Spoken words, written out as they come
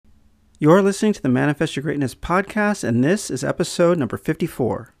You're listening to the Manifest Your Greatness podcast, and this is episode number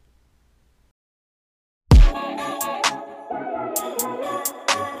 54.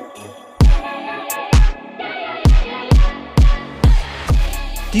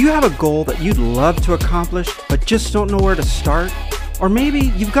 Do you have a goal that you'd love to accomplish, but just don't know where to start? Or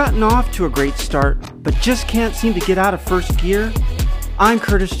maybe you've gotten off to a great start, but just can't seem to get out of first gear? I'm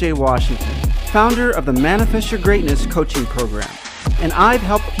Curtis J. Washington, founder of the Manifest Your Greatness coaching program. And I've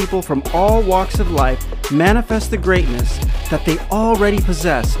helped people from all walks of life manifest the greatness that they already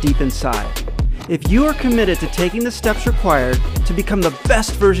possess deep inside. If you are committed to taking the steps required to become the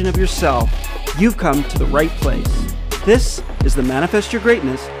best version of yourself, you've come to the right place. This is the Manifest Your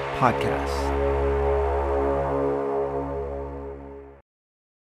Greatness podcast.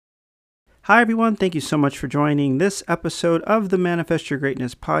 Hi, everyone. Thank you so much for joining this episode of the Manifest Your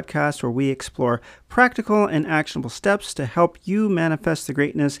Greatness podcast, where we explore practical and actionable steps to help you manifest the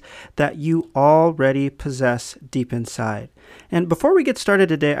greatness that you already possess deep inside. And before we get started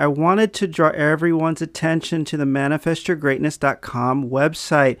today, I wanted to draw everyone's attention to the manifestyourgreatness.com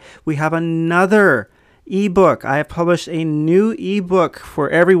website. We have another ebook. I have published a new ebook for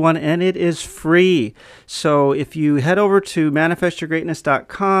everyone, and it is free. So if you head over to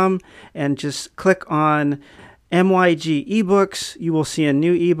manifestyourgreatness.com and just click on MYG ebooks, you will see a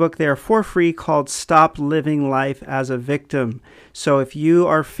new ebook there for free called Stop Living Life as a Victim. So if you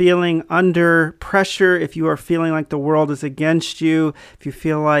are feeling under pressure, if you are feeling like the world is against you, if you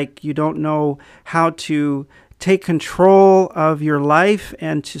feel like you don't know how to take control of your life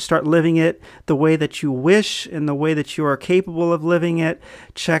and to start living it the way that you wish and the way that you are capable of living it,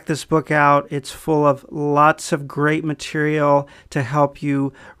 check this book out. It's full of lots of great material to help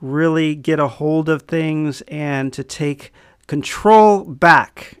you really get a hold of things and to take control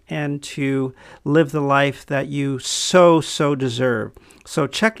back and to live the life that you so deserve. So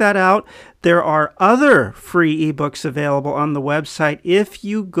check that out. There are other free ebooks available on the website if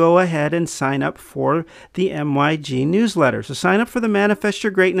you go ahead and sign up for the MYG newsletter. So sign up for the Manifest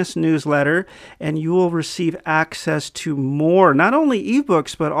Your Greatness newsletter, and you will receive access to more, not only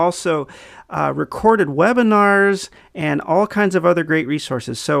ebooks, but also recorded webinars and all kinds of other great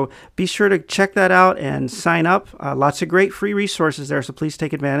resources. So be sure to check that out and sign up. Lots of great free resources there, so please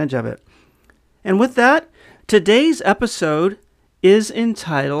take advantage of it. And with that, today's episode is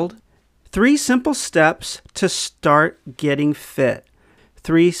entitled 3 Simple Steps to Start Getting Fit.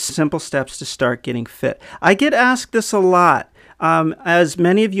 3 simple steps to start getting fit. I get asked this a lot. As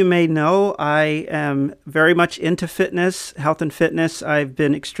many of you may know, I am very much into fitness, health and fitness. I've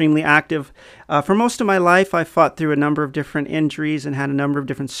been extremely active. For most of my life, I fought through a number of different injuries and had a number of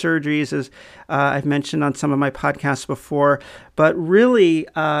different surgeries, as I've mentioned on some of my podcasts before. But really,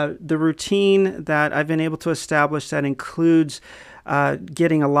 the routine that I've been able to establish that includes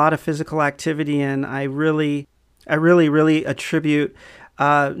getting a lot of physical activity in, I really attribute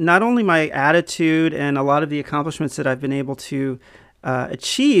not only my attitude and a lot of the accomplishments that I've been able to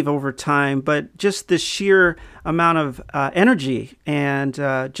achieve over time, but just the sheer amount of energy and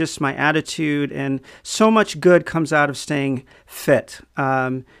just my attitude, and so much good comes out of staying fit.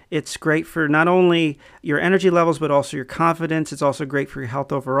 It's great for not only your energy levels, but also your confidence. It's also great for your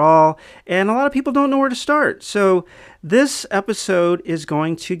health overall. And a lot of people don't know where to start. So this episode is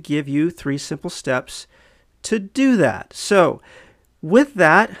going to give you 3 simple steps to do that. So with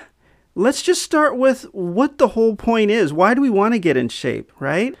that, let's just start with what the whole point is. Why do we want to get in shape,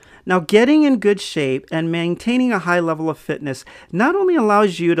 right? Now, getting in good shape and maintaining a high level of fitness not only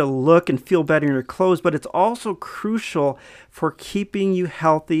allows you to look and feel better in your clothes, but it's also crucial for keeping you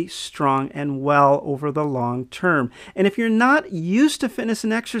healthy, strong, and well over the long term. And if you're not used to fitness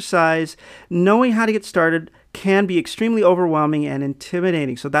and exercise, knowing how to get started can be extremely overwhelming and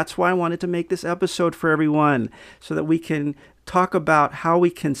intimidating. So that's why I wanted to make this episode for everyone, so that we can talk about how we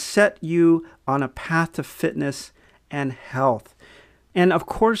can set you on a path to fitness and health. And of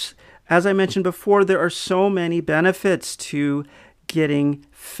course, as I mentioned before, there are so many benefits to getting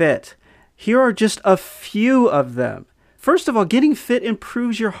fit. Here are just a few of them. First of all, getting fit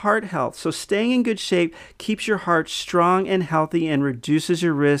improves your heart health. So staying in good shape keeps your heart strong and healthy and reduces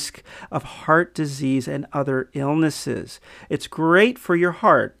your risk of heart disease and other illnesses. It's great for your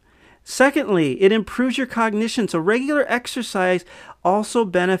heart. Secondly, it improves your cognition. So regular exercise also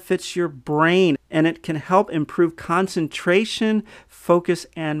benefits your brain, and it can help improve concentration, focus,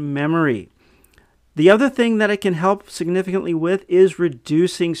 and memory. The other thing that it can help significantly with is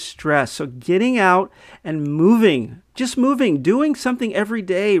reducing stress. So getting out and moving, just moving, doing something every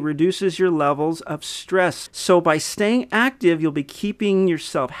day reduces your levels of stress. So by staying active, you'll be keeping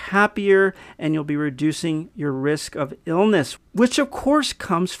yourself happier and you'll be reducing your risk of illness, which of course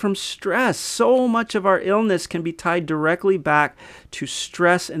comes from stress. So much of our illness can be tied directly back to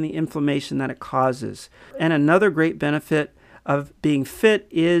stress and the inflammation that it causes. And another great benefit of being fit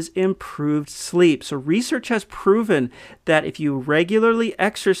is improved sleep. So research has proven that if you regularly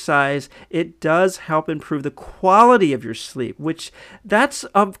exercise, it does help improve the quality of your sleep, which that's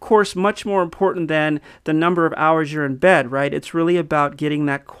of course much more important than the number of hours you're in bed, right? It's really about getting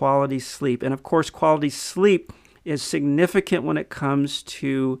that quality sleep. And of course, quality sleep is significant when it comes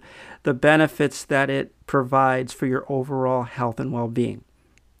to the benefits that it provides for your overall health and well-being.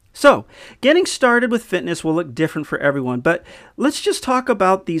 So, getting started with fitness will look different for everyone, but let's just talk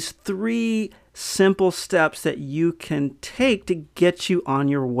about these 3 simple steps that you can take to get you on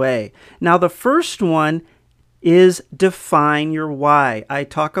your way. Now, the first one is define your why. I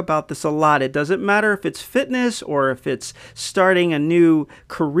talk about this a lot. It doesn't matter if it's fitness or if it's starting a new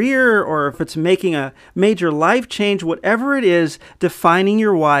career or if it's making a major life change, whatever it is, defining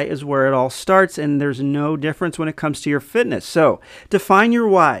your why is where it all starts, and there's no difference when it comes to your fitness. So, define your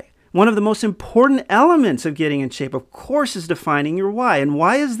why. One of the most important elements of getting in shape, of course, is defining your why. And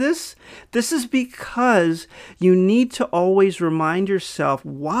why is this? This is because you need to always remind yourself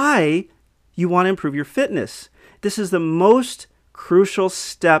why you want to improve your fitness. This is the most crucial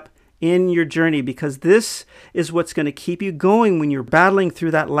step in your journey because this is what's going to keep you going when you're battling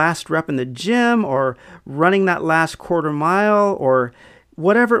through that last rep in the gym or running that last quarter mile or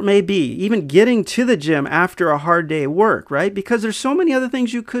whatever it may be, even getting to the gym after a hard day of work, right? Because there's so many other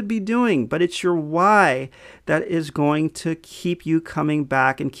things you could be doing, but it's your why that is going to keep you coming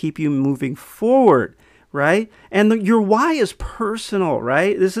back and keep you moving forward, right? And your why is personal,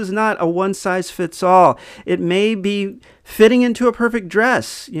 right? This is not a one-size-fits-all. It may be fitting into a perfect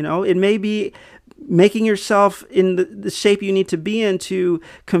dress, it may be making yourself in the shape you need to be in to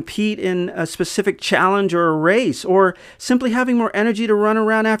compete in a specific challenge or a race, or simply having more energy to run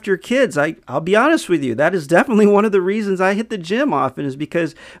around after your kids. I'll be honest with you, that is definitely one of the reasons I hit the gym often, is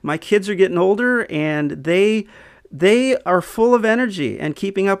because my kids are getting older and they are full of energy, and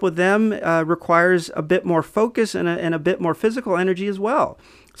keeping up with them requires a bit more focus and a bit more physical energy as well.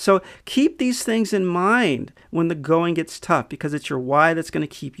 So keep these things in mind when the going gets tough, because it's your why that's going to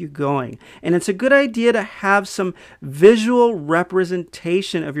keep you going. And it's a good idea to have some visual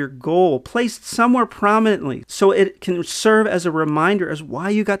representation of your goal placed somewhere prominently so it can serve as a reminder as why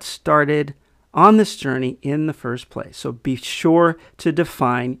you got started on this journey in the first place. So be sure to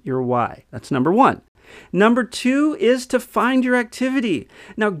define your why. That's number 1. Number 2 is to find your activity.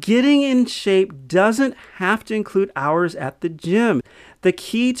 Now, getting in shape doesn't have to include hours at the gym. The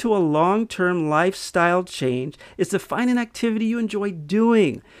key to a long-term lifestyle change is to find an activity you enjoy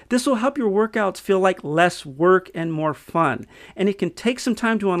doing. This will help your workouts feel like less work and more fun. And it can take some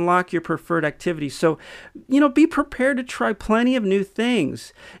time to unlock your preferred activity. So, be prepared to try plenty of new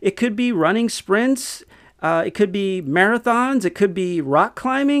things. It could be running sprints. It could be marathons, it could be rock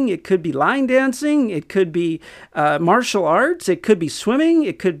climbing, it could be line dancing, it could be martial arts, it could be swimming,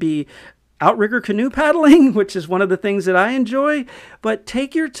 it could be outrigger canoe paddling, which is one of the things that I enjoy. But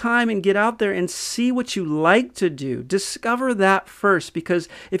take your time and get out there and see what you like to do. Discover that first, because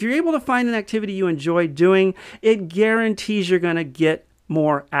if you're able to find an activity you enjoy doing, it guarantees you're going to get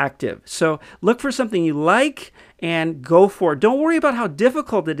more active. So look for something you like and go for it. Don't worry about how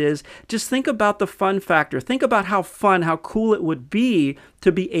difficult it is. Just think about the fun factor. Think about how fun, how cool it would be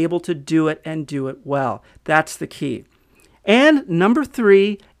to be able to do it and do it well. That's the key. And number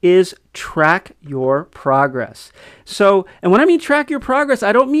 3 is track your progress. So, and when I mean track your progress,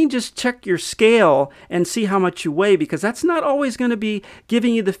 I don't mean just check your scale and see how much you weigh, because that's not always going to be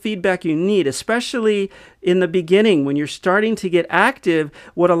giving you the feedback you need, especially in the beginning when you're starting to get active.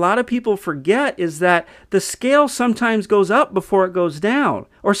 What a lot of people forget is that the scale sometimes goes up before it goes down,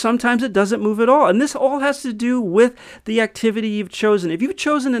 or sometimes it doesn't move at all. And this all has to do with the activity you've chosen. If you've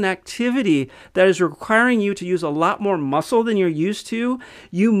chosen an activity that is requiring you to use a lot more muscle than you're used to,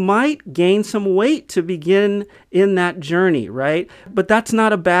 you might gain some weight to begin in that journey, right? But that's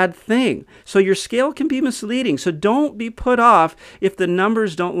not a bad thing. So your scale can be misleading. So don't be put off if the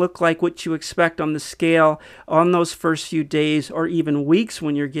numbers don't look like what you expect on the scale on those first few days or even weeks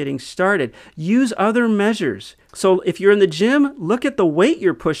when you're getting started. Use other measures. So if you're in the gym, look at the weight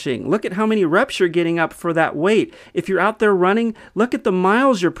you're pushing. Look at how many reps you're getting up for that weight. If you're out there running, look at the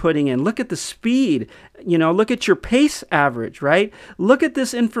miles you're putting in. Look at the speed. Look at your pace average, right? Look at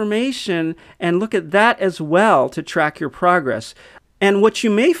this information and look at that as well to track your progress. And what you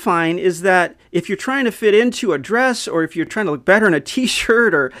may find is that if you're trying to fit into a dress, or if you're trying to look better in a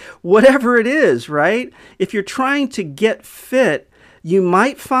t-shirt, or whatever it is, right? If you're trying to get fit, you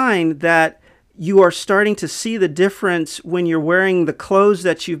might find that you are starting to see the difference when you're wearing the clothes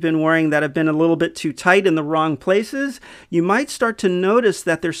that you've been wearing that have been a little bit too tight in the wrong places. You might start to notice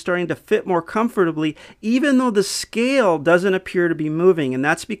that they're starting to fit more comfortably, even though the scale doesn't appear to be moving. And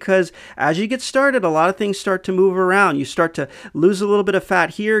that's because as you get started, a lot of things start to move around. You start to lose a little bit of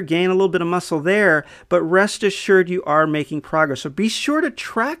fat here, gain a little bit of muscle there, but rest assured you are making progress. So be sure to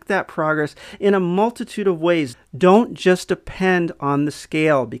track that progress in a multitude of ways. Don't just depend on the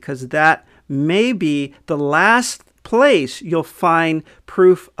scale, because that may be the last place you'll find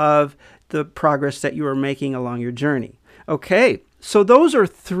proof of the progress that you are making along your journey. Okay, so those are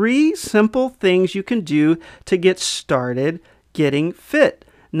 3 simple things you can do to get started getting fit.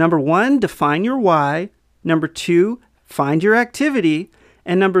 Number 1, define your why. Number 2, find your activity.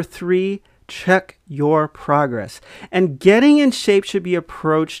 And number 3, check your progress. And getting in shape should be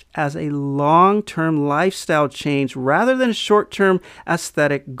approached as a long-term lifestyle change rather than a short-term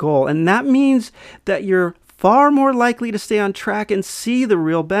aesthetic goal. And that means that you're far more likely to stay on track and see the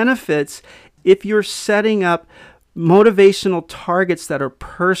real benefits if you're setting up motivational targets that are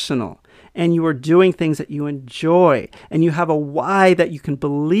personal, and you are doing things that you enjoy, and you have a why that you can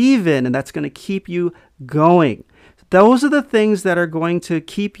believe in, and that's going to keep you going. Those are the things that are going to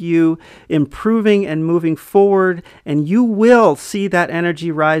keep you improving and moving forward, and you will see that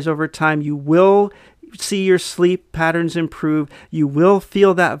energy rise over time. You will see your sleep patterns improve. You will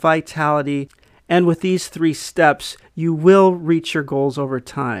feel that vitality. And with these 3 steps, you will reach your goals over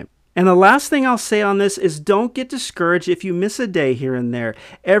time. And the last thing I'll say on this is don't get discouraged if you miss a day here and there.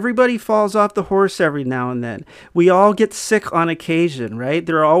 Everybody falls off the horse every now and then. We all get sick on occasion, right?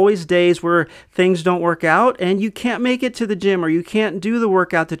 There are always days where things don't work out and you can't make it to the gym, or you can't do the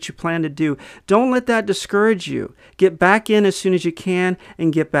workout that you plan to do. Don't let that discourage you. Get back in as soon as you can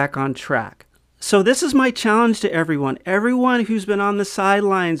and get back on track. So this is my challenge to everyone who's been on the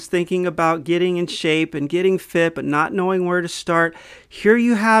sidelines thinking about getting in shape and getting fit but not knowing where to start. Here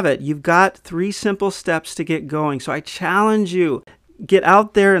you have it. You've got 3 simple steps to get going. So I challenge you, get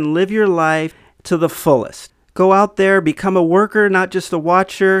out there and live your life to the fullest. Go out there, become a worker, not just a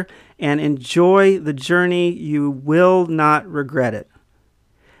watcher, and enjoy the journey. You will not regret it.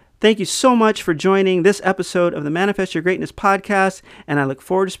 Thank you so much for joining this episode of the Manifest Your Greatness podcast, and I look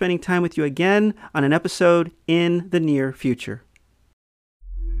forward to spending time with you again on an episode in the near future.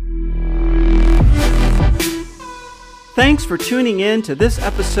 Thanks for tuning in to this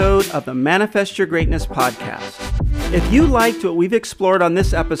episode of the Manifest Your Greatness podcast. If you liked what we've explored on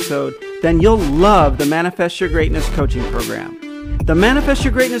this episode, then you'll love the Manifest Your Greatness coaching program. The Manifest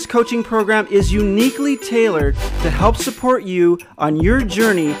Your Greatness coaching program is uniquely tailored to help support you on your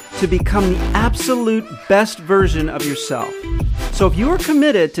journey to become the absolute best version of yourself. So if you are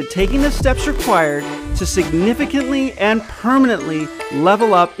committed to taking the steps required to significantly and permanently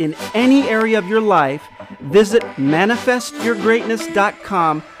level up in any area of your life, visit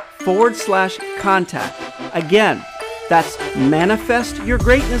manifestyourgreatness.com/contact. Again, that's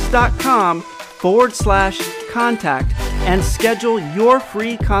manifestyourgreatness.com/contact and schedule your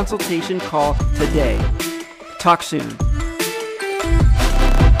free consultation call today. Talk soon.